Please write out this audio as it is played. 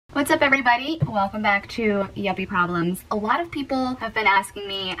What's up everybody? Welcome back to Yuppie Problems. A lot of people have been asking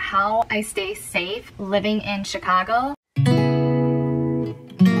me how I stay safe living in Chicago.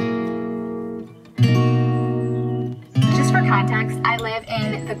 Just for context, I live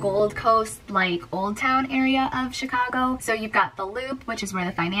in the Gold Coast, like Old Town area of Chicago. So you've got the Loop, which is where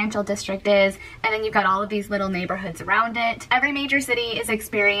the financial district is, and then you've got all of these little neighborhoods around it. Every major city is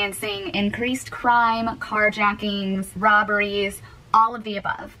experiencing increased crime, carjackings, robberies, all of the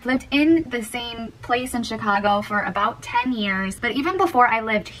above. Lived in the same place in Chicago for about 10 years, but even before I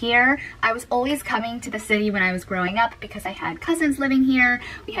lived here, I was always coming to the city when I was growing up because I had cousins living here,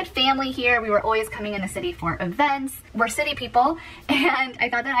 we had family here, we were always coming in the city for events. We're city people, and I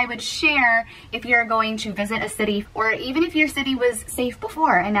thought that I would share if you're going to visit a city, or even if your city was safe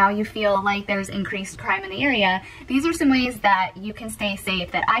before and now you feel like there's increased crime in the area, these are some ways that you can stay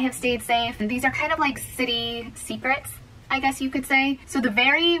safe, that I have stayed safe, and these are kind of like city secrets, I guess you could say. So the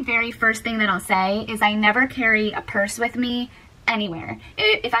very first thing that I'll say is I never carry a purse with me anywhere.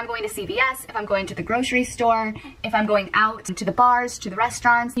 If I'm going to CVS, if I'm going to the grocery store, if I'm going out to the bars, to the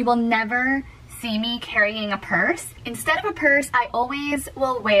restaurants, you will never see me carrying a purse. Instead of a purse, I always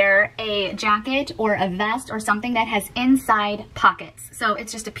will wear a jacket or a vest or something that has inside pockets. So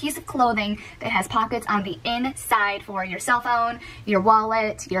it's just a piece of clothing that has pockets on the inside for your cell phone, your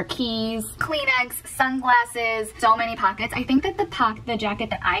wallet, your keys, Kleenex, sunglasses, so many pockets. I think that the jacket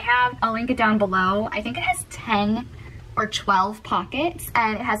that I have, I'll link it down below, I think it has 10 or 12 pockets,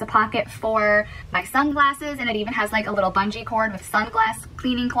 and it has a pocket for my sunglasses, and it even has like a little bungee cord with sunglass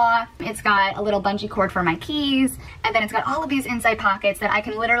cleaning cloth. It's got a little bungee cord for my keys, and then it's got all of these inside pockets that I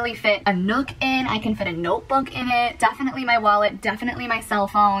can literally fit a Nook in, I can fit a notebook in it, definitely my wallet, definitely my cell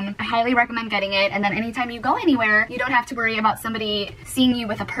phone. I highly recommend getting it, and then anytime you go anywhere, you don't have to worry about somebody seeing you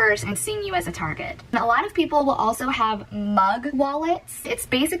with a purse and seeing you as a target. And a lot of people will also have mug wallets. It's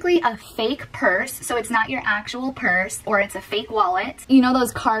basically a fake purse, so it's not your actual purse, or it's a fake wallet. You know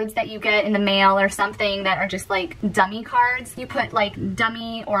those cards that you get in the mail or something that are just like dummy cards? You put like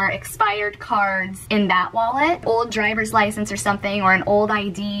dummy or expired cards in that wallet, old driver's license or something, or an old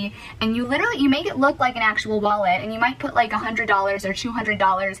ID, and you make it look like an actual wallet, and you might put like $100 or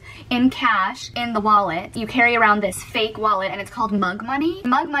 $200 in cash in the wallet. You carry around this fake wallet, and it's called mug money.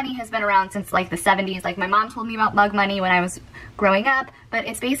 Mug money has been around since like the 70s. Like my mom told me about mug money when I was growing up, but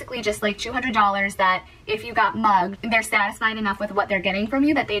it's basically just like $200 that if you got mugged, they're satisfied enough with what they're getting from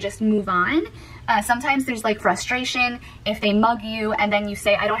you that they just move on. Sometimes there's like frustration. If they mug you and then you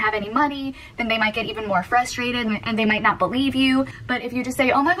say, I don't have any money, then they might get even more frustrated and they might not believe you. But if you just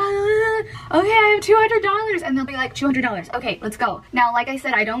say, oh my God, okay, I have $200, and they'll be like, $200, okay, let's go. Now, like I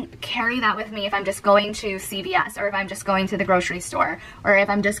said, I don't carry that with me if I'm just going to CVS, or if I'm just going to the grocery store, or if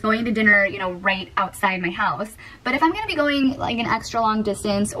I'm just going to dinner, you know, right outside my house. But if I'm gonna be going like an extra long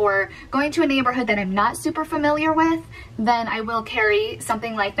distance or going to a neighborhood that I'm not super familiar with, then I will carry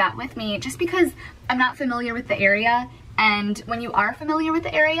something like that with me, just because I'm not familiar with the area. And when you are familiar with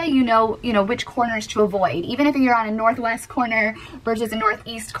the area, you know which corners to avoid. Even if you're on a northwest corner versus a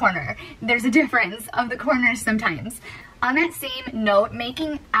northeast corner, there's a difference of the corners sometimes. On that same note,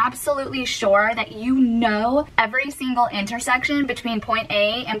 making absolutely sure that you know every single intersection between point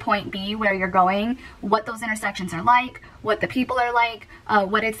A and point B where you're going, what those intersections are like, what the people are like,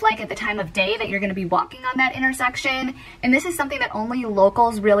 what it's like at the time of day that you're going to be walking on that intersection. And this is something that only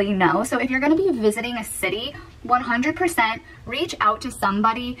locals really know. So if you're going to be visiting a city, 100% reach out to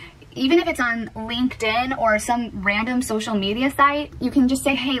somebody. Even if it's on LinkedIn or some random social media site, you can just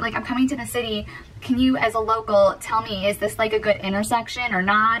say, hey, like, I'm coming to the city. Can you, as a local, tell me, is this like a good intersection or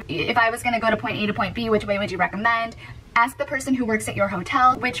not? If I was gonna go to point A to point B, which way would you recommend? Ask the person who works at your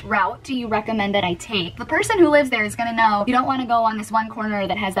hotel, which route do you recommend that I take? The person who lives there is gonna know you don't wanna go on this one corner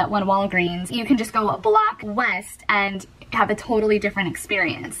that has that one Walgreens. You can just go a block west and have a totally different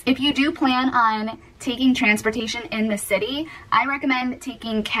experience. If you do plan on taking transportation in the city, I recommend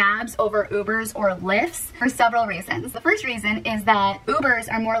taking cabs over Ubers or Lyfts for several reasons. The first reason is that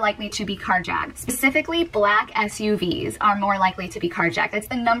Ubers are more likely to be carjacked. Specifically, black SUVs are more likely to be carjacked. It's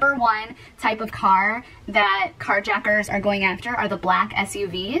the #1 type of car that carjackers are going after, are the black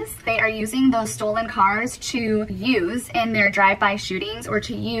SUVs. They are using those stolen cars to use in their drive-by shootings, or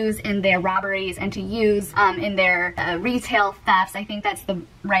to use in their robberies, and to use in their retail thefts. I think that's the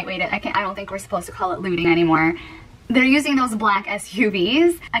right way to, I don't think we're supposed to call it looting anymore. they're using those black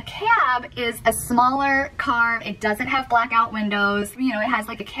SUVs. A cab is a smaller car. It doesn't have blackout windows. You know, it has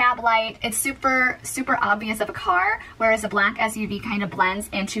like a cab light. It's super obvious of a car, whereas a black SUV kind of blends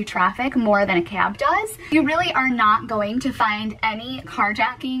into traffic more than a cab does. You really are not going to find any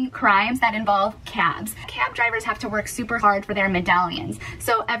carjacking crimes that involve cabs. Cab drivers have to work super hard for their medallions.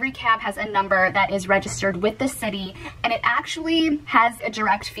 So every cab has a number that is registered with the city, and it actually has a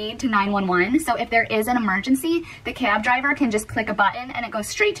direct feed to 911. So if there is an emergency, the cab driver can just click a button and it goes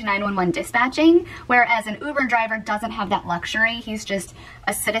straight to 911 dispatching, whereas an Uber driver doesn't have that luxury. He's just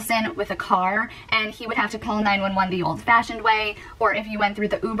a citizen with a car, and he would have to call 911 the old-fashioned way, or if you went through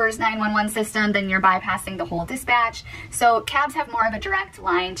the Uber's 911 system, then you're bypassing the whole dispatch. So cabs have more of a direct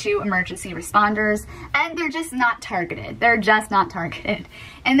line to emergency responders, and they're just not targeted. They're just not targeted.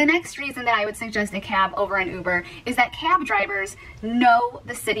 And the next reason that I would suggest a cab over an Uber is that cab drivers know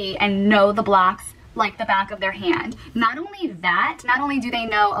the city and know the blocks like the back of their hand. Not only that, not only do they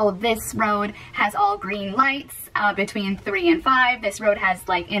know, oh, this road has all green lights between 3 and 5, this road has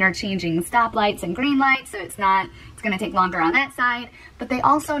like interchanging stoplights and green lights, so it's gonna take longer on that side, but they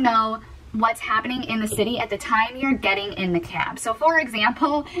also know what's happening in the city at the time you're getting in the cab. So for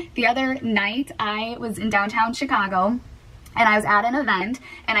example, the other night I was in downtown Chicago, and I was at an event,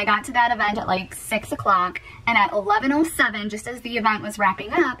 and I got to that event at like 6 o'clock, and at 11:07, just as the event was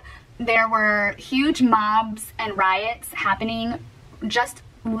wrapping up, there were huge mobs and riots happening just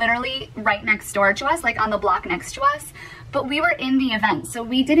literally right next door to us, like on the block next to us. But we were in the event, so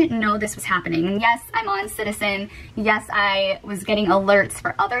we didn't know this was happening. And yes, I'm on Citizen. Yes, I was getting alerts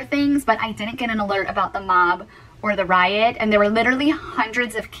for other things, but I didn't get an alert about the mob or the riot. And there were literally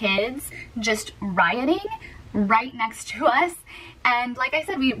hundreds of kids just rioting right next to us. And like I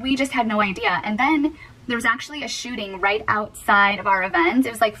said, we just had no idea. And then there was actually a shooting right outside of our event. It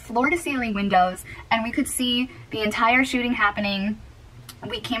was like floor-to-ceiling windows, and we could see the entire shooting happening.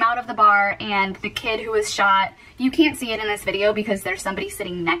 We came out of the bar, and the kid who was shot, you can't see it in this video because there's somebody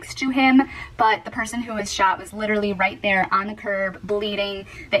sitting next to him, but the person who was shot was literally right there on the curb, bleeding.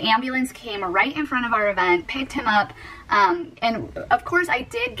 The ambulance came right in front of our event, picked him up, and of course I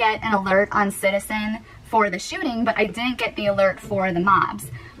did get an alert on Citizen for the shooting, but I didn't get the alert for the mobs.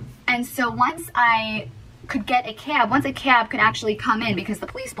 And so once I could get a cab, once a cab could actually come in, because the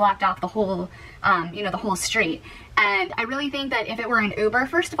police blocked off the whole, you know, the whole street. And I really think that if it were an Uber,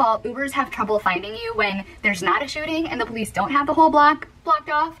 first of all, Ubers have trouble finding you when there's not a shooting and the police don't have the whole block blocked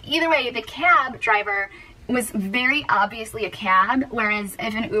off. Either way, the cab driver was very obviously a cab, whereas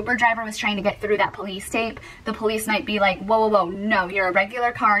if an Uber driver was trying to get through that police tape, the police might be like, whoa, whoa, whoa, no, you're a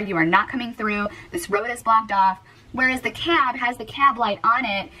regular car, you are not coming through, this road is blocked off. Whereas the cab has the cab light on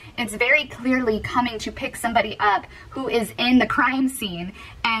it, it's very clearly coming to pick somebody up who is in the crime scene.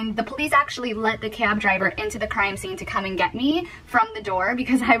 And the police actually let the cab driver into the crime scene to come and get me from the door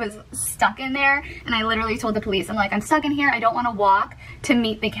because I was stuck in there. And I literally told the police, I'm like, I'm stuck in here, I don't want to walk to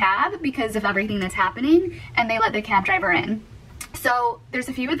meet the cab because of everything that's happening. And they let the cab driver in. So there's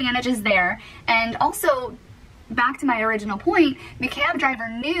a few advantages there. And also, back to my original point, the cab driver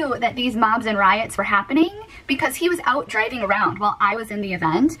knew that these mobs and riots were happening because he was out driving around while I was in the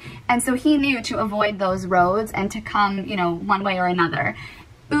event, and so he knew to avoid those roads and to come, you know, one way or another.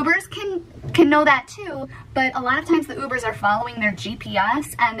 Ubers can know that too, but a lot of times the Ubers are following their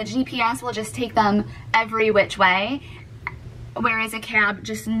GPS, and the GPS will just take them every which way. Whereas a cab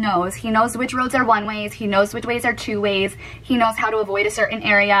just knows. He knows which roads are one ways, he knows which ways are two ways, he knows how to avoid a certain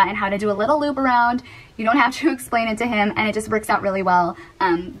area and how to do a little loop around. You don't have to explain it to him, and it just works out really well,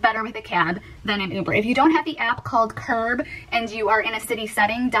 better with a cab than an Uber. If you don't have the app called Curb and you are in a city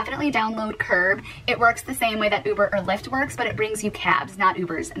setting, definitely download Curb. It works the same way that Uber or Lyft works, but it brings you cabs, not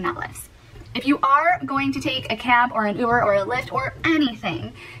Ubers and not Lyfts. If you are going to take a cab or an Uber or a Lyft or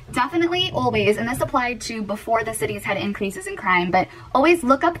anything, definitely always, and this applied to before the cities had increases in crime, but always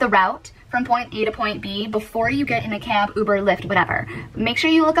look up the route from point A to point B before you get in a cab, Uber, Lyft, whatever. Make sure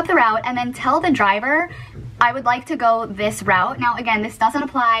you look up the route and then tell the driver, I would like to go this route. Now again, this doesn't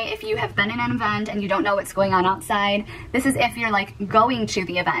apply if you have been in an event and you don't know what's going on outside. This is if you're like going to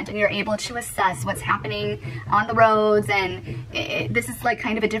the event and you're able to assess what's happening on the roads, and this is like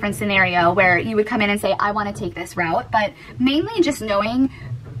kind of a different scenario where you would come in and say, I want to take this route, but mainly just knowing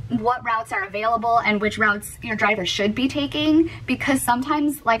what routes are available and which routes your driver should be taking, because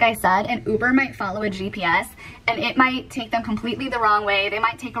sometimes, like I said, an Uber might follow a GPS and it might take them completely the wrong way. They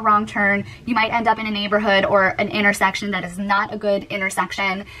might take a wrong turn. You might end up in a neighborhood or an intersection that is not a good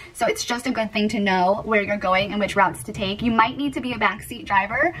intersection. So it's just a good thing to know where you're going and which routes to take. You might need to be a backseat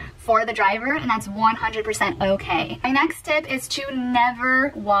driver for the driver, and that's 100% okay. My next tip is to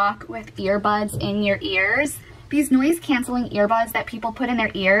never walk with earbuds in your ears. These noise canceling earbuds that people put in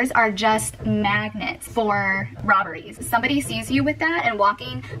their ears are just magnets for robberies. Somebody sees you with that and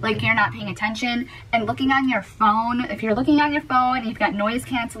walking like you're not paying attention and looking on your phone. If you're looking on your phone and you've got noise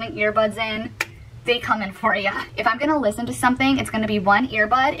canceling earbuds in, they come in for you. If I'm gonna listen to something, it's gonna be one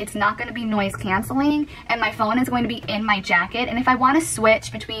earbud, it's not gonna be noise canceling, and my phone is going to be in my jacket. And if I wanna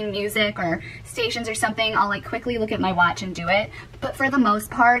switch between music or stations or something, I'll like quickly look at my watch and do it. But for the most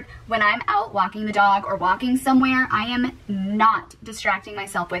part, when I'm out walking the dog or walking somewhere, I am not distracting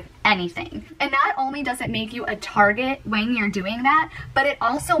myself with anything. And not only does it make you a target when you're doing that, but it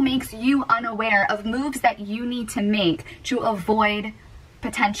also makes you unaware of moves that you need to make to avoid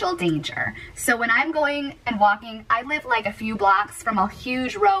potential danger. So when I'm going and walking, I live like a few blocks from a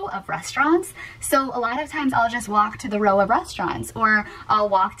huge row of restaurants. So a lot of times I'll just walk to the row of restaurants, or I'll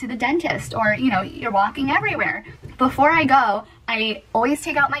walk to the dentist, or you know, you're walking everywhere. Before I go, I always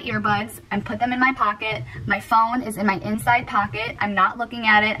take out my earbuds and put them in my pocket. My phone is in my inside pocket. I'm not looking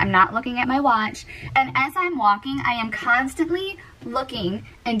at it. I'm not looking at my watch. And as I'm walking, I am constantly looking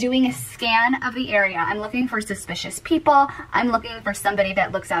and doing a scan of the area. I'm looking for suspicious people. I'm looking for somebody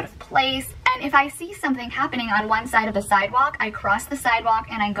that looks out of place. And if I see something happening on one side of the sidewalk, I cross the sidewalk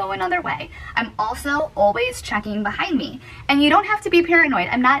and I go another way. I'm also always checking behind me. And you don't have to be paranoid.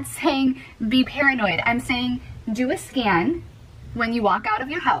 I'm not saying be paranoid. I'm saying do a scan when you walk out of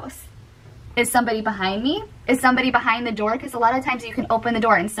your house. Is somebody behind me? Is somebody behind the door? Because a lot of times you can open the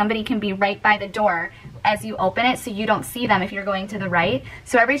door and somebody can be right by the door as you open it, so you don't see them if you're going to the right.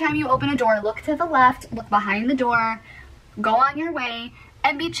 So every time you open a door, look to the left, look behind the door, go on your way,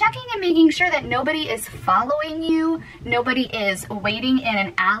 and be checking and making sure that nobody is following you, nobody is waiting in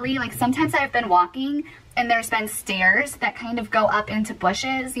an alley. Like sometimes I've been walking and there's been stairs that kind of go up into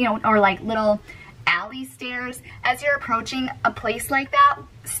bushes, you know, or like little alley stairs. As you're approaching a place like that,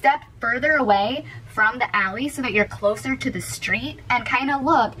 step further away from the alley so that you're closer to the street and kind of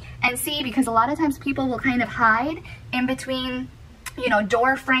look and see, because a lot of times people will kind of hide in between, you know,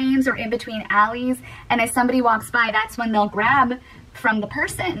 door frames or in between alleys, and as somebody walks by, that's when they'll grab from the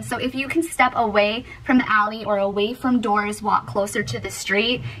person. So if you can step away from the alley or away from doors, walk closer to the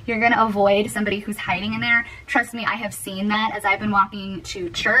street, you're gonna avoid somebody who's hiding in there. Trust me, I have seen that as I've been walking to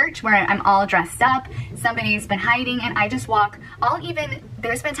church where I'm all dressed up, somebody's been hiding, and I just walk.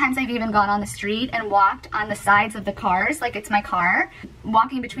 There's been times I've even gone on the street and walked on the sides of the cars, like it's my car,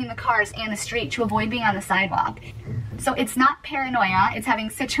 walking between the cars and the street to avoid being on the sidewalk. So it's not paranoia, it's having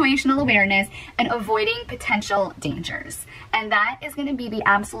situational awareness and avoiding potential dangers. And that is going to be the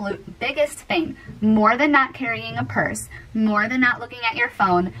absolute biggest thing, more than not carrying a purse, more than not looking at your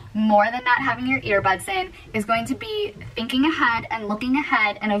phone, more than not having your earbuds in, is going to be thinking ahead and looking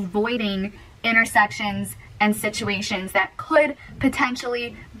ahead and avoiding intersections and situations that could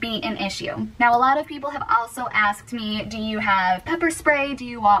potentially be an issue. Now, a lot of people have also asked me, do you have pepper spray?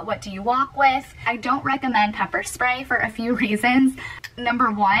 What do you walk with? I don't recommend pepper spray for a few reasons. Number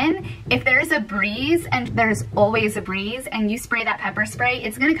one, if there's a breeze, and there's always a breeze, and you spray that pepper spray,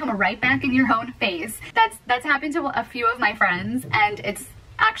 it's gonna come right back in your own face. That's happened to a few of my friends, and it's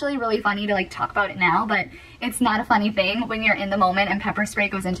actually really funny to like talk about it now, but it's not a funny thing when you're in the moment and pepper spray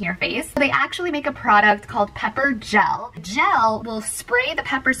goes into your face. So they actually make a product called pepper gel. Gel will spray the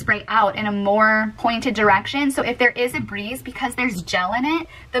pepper spray out in a more pointed direction. So if there is a breeze, because there's gel in it,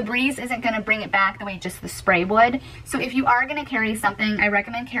 the breeze isn't gonna bring it back the way just the spray would. So if you are gonna carry something, I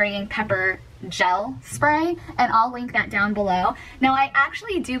recommend carrying pepper gel spray, and I'll link that down below. Now, I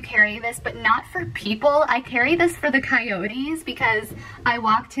actually do carry this, but not for people. I carry this for the coyotes because I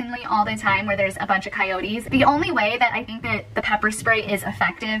walk Tinley all the time where there's a bunch of coyotes. The only way that I think that the pepper spray is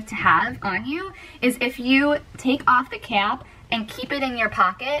effective to have on you is if you take off the cap and keep it in your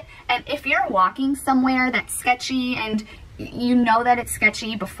pocket. And if you're walking somewhere that's sketchy and you know that it's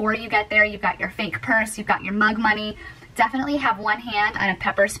sketchy before you get there, you've got your fake purse, you've got your mug money, definitely have one hand on a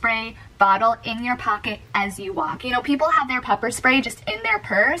pepper spray bottle in your pocket as you walk. You know, people have their pepper spray just in their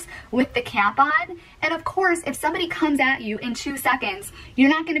purse with the cap on. And of course, if somebody comes at you in 2 seconds, you're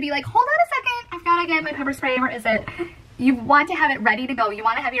not gonna be like, hold on a second, I've gotta get my pepper spray, where is it? You want to have it ready to go. You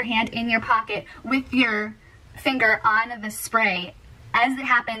wanna have your hand in your pocket with your finger on the spray. As it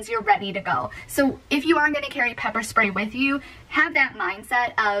happens, you're ready to go. So if you are gonna carry pepper spray with you, have that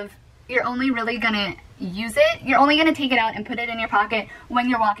mindset of you're only really gonna use it. You're only gonna take it out and put it in your pocket when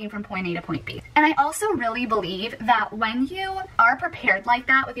you're walking from point A to point B. And I also really believe that when you are prepared like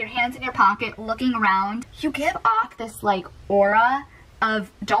that with your hands in your pocket, looking around, you give off this like aura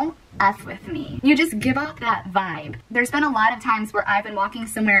of don't F with me. You just give off that vibe. There's been a lot of times where I've been walking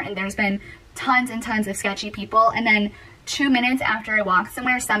somewhere and there's been tons and tons of sketchy people, and then 2 minutes after I walk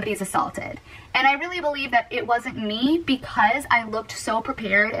somewhere, somebody's assaulted. And I really believe that it wasn't me because I looked so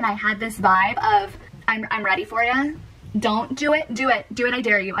prepared and I had this vibe of, I'm ready for you. Don't do it, do it, do it, I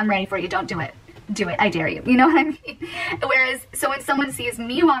dare you. I'm ready for you, don't do it. Do it, I dare you. You know what I mean? Whereas, so when someone sees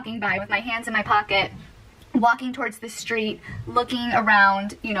me walking by with my hands in my pocket, walking towards the street, looking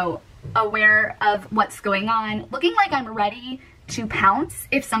around, you know, aware of what's going on, looking like I'm ready to pounce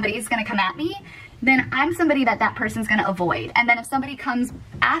if somebody's gonna come at me, then I'm somebody that that person's gonna avoid. And then if somebody comes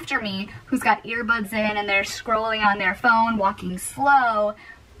after me who's got earbuds in and they're scrolling on their phone, walking slow,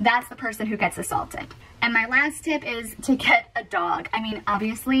 that's the person who gets assaulted. And my last tip is to get a dog. I mean,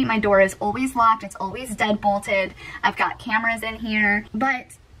 obviously my door is always locked, it's always dead bolted, I've got cameras in here, but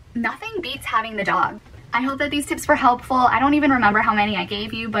nothing beats having the dog. I hope that these tips were helpful. I don't even remember how many I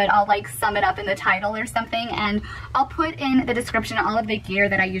gave you, but I'll like sum it up in the title or something, and I'll put in the description all of the gear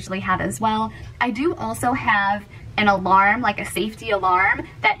that I usually have as well. I do also have an alarm, like a safety alarm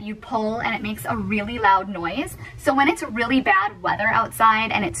that you pull and it makes a really loud noise. So when it's really bad weather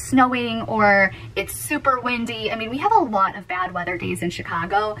outside and it's snowing or it's super windy, I mean, we have a lot of bad weather days in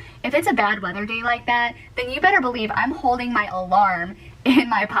Chicago. If it's a bad weather day like that, then you better believe I'm holding my alarm in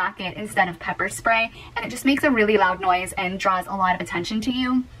my pocket instead of pepper spray, and it just makes a really loud noise and draws a lot of attention to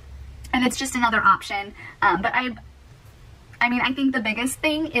you. And it's just another option. But I mean, I think the biggest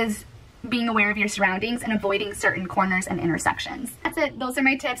thing is being aware of your surroundings and avoiding certain corners and intersections. That's it. Those are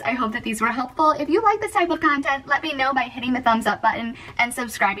my tips. I hope that these were helpful. If you like this type of content, let me know by hitting the thumbs up button and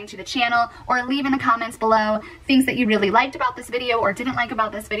subscribing to the channel, or leave in the comments below things that you really liked about this video or didn't like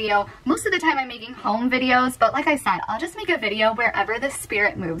about this video. Most of the time I'm making home videos, but like I said, I'll just make a video wherever the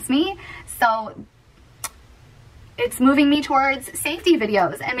spirit moves me. So it's moving me towards safety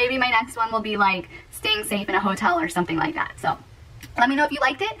videos, and maybe my next one will be like staying safe in a hotel or something like that. So let me know if you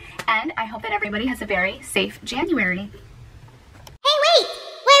liked it, and I hope that everybody has a very safe January. Hey, wait!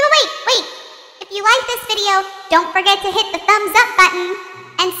 If you like this video, don't forget to hit the thumbs up button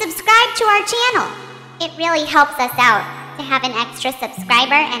and subscribe to our channel. It really helps us out to have an extra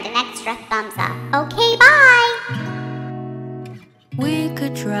subscriber and an extra thumbs up. Okay, bye! We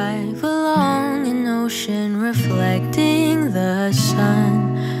could drive along an ocean reflecting the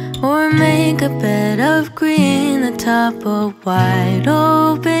sun, or make a bed of green atop a wide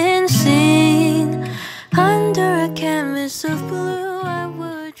open scene. Under a canvas of blue, I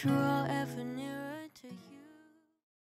would draw every